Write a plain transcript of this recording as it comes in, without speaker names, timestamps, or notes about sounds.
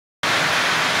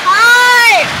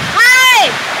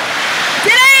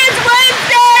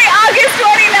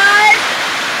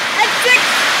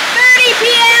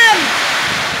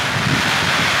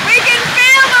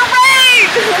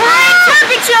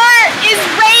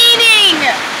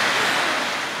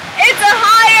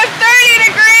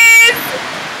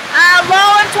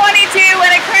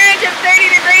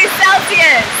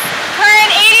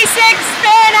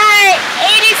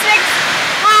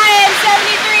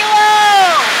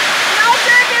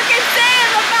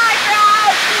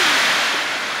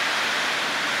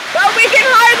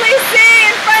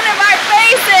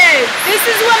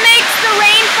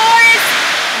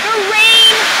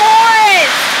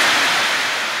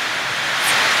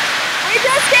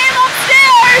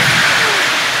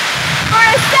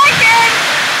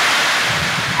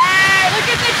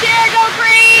at the chair go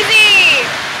crazy!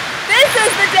 This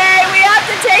is the day we have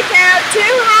to take care of 2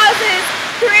 houses,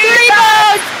 3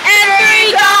 boats, and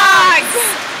 3 dogs!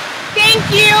 Thank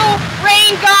you,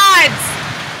 rain gods,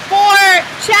 for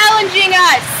challenging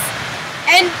us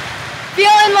and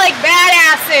feeling like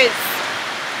badasses.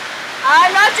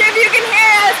 I'm not sure if you can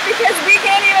hear us because we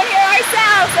can't even hear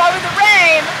ourselves over the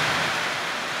rain.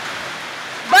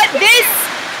 But this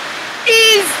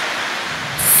is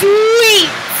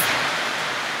sweet.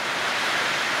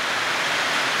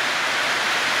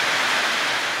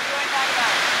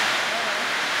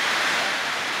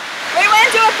 We went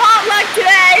to a potluck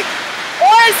today,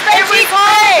 or as Frenchie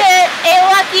calls it, a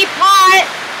lucky pot.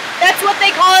 That's what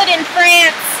they call it in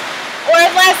France, or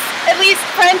at least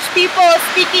French people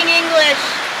speaking English,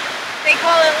 they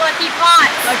call it lucky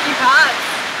pots. Lucky pots.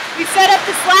 We set up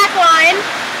the slack line,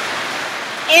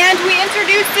 and we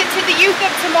introduced it to the youth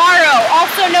of tomorrow,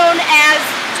 also known as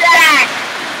Jack.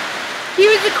 He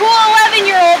was a cool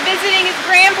 11-year-old visiting his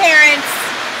grandparents.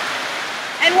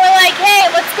 And we're like, hey,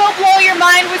 let's go blow your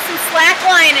mind with some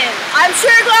slacklining. I'm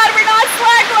sure glad we're not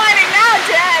slacklining now,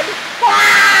 Jenn.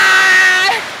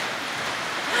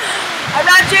 I'm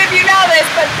not sure if you know this,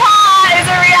 but "pa" is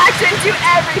a reaction to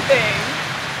everything.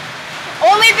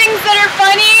 Only things that are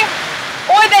funny,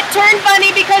 or that turn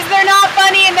funny because they're not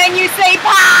funny, and then you say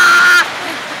 "pa."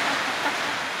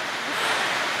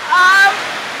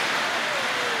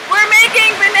 We're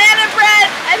making banana bread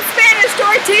and Spanish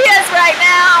tortillas right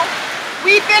now.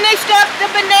 We finished up the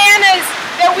bananas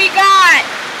that we got.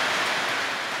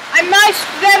 I mushed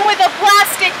them with a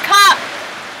plastic cup.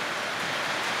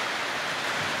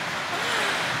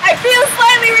 I feel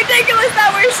slightly ridiculous that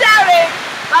we're shouting,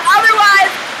 but otherwise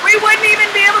we wouldn't even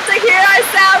be able to hear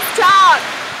ourselves talk.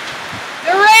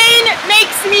 The rain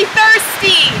makes me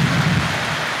thirsty.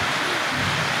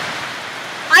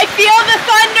 I feel the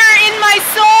thunder in my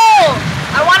soul.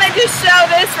 I want to just show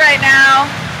this right now.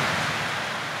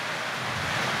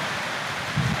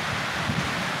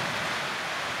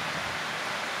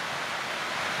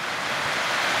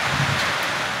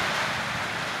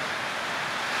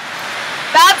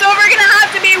 That's what we're gonna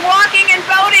have to be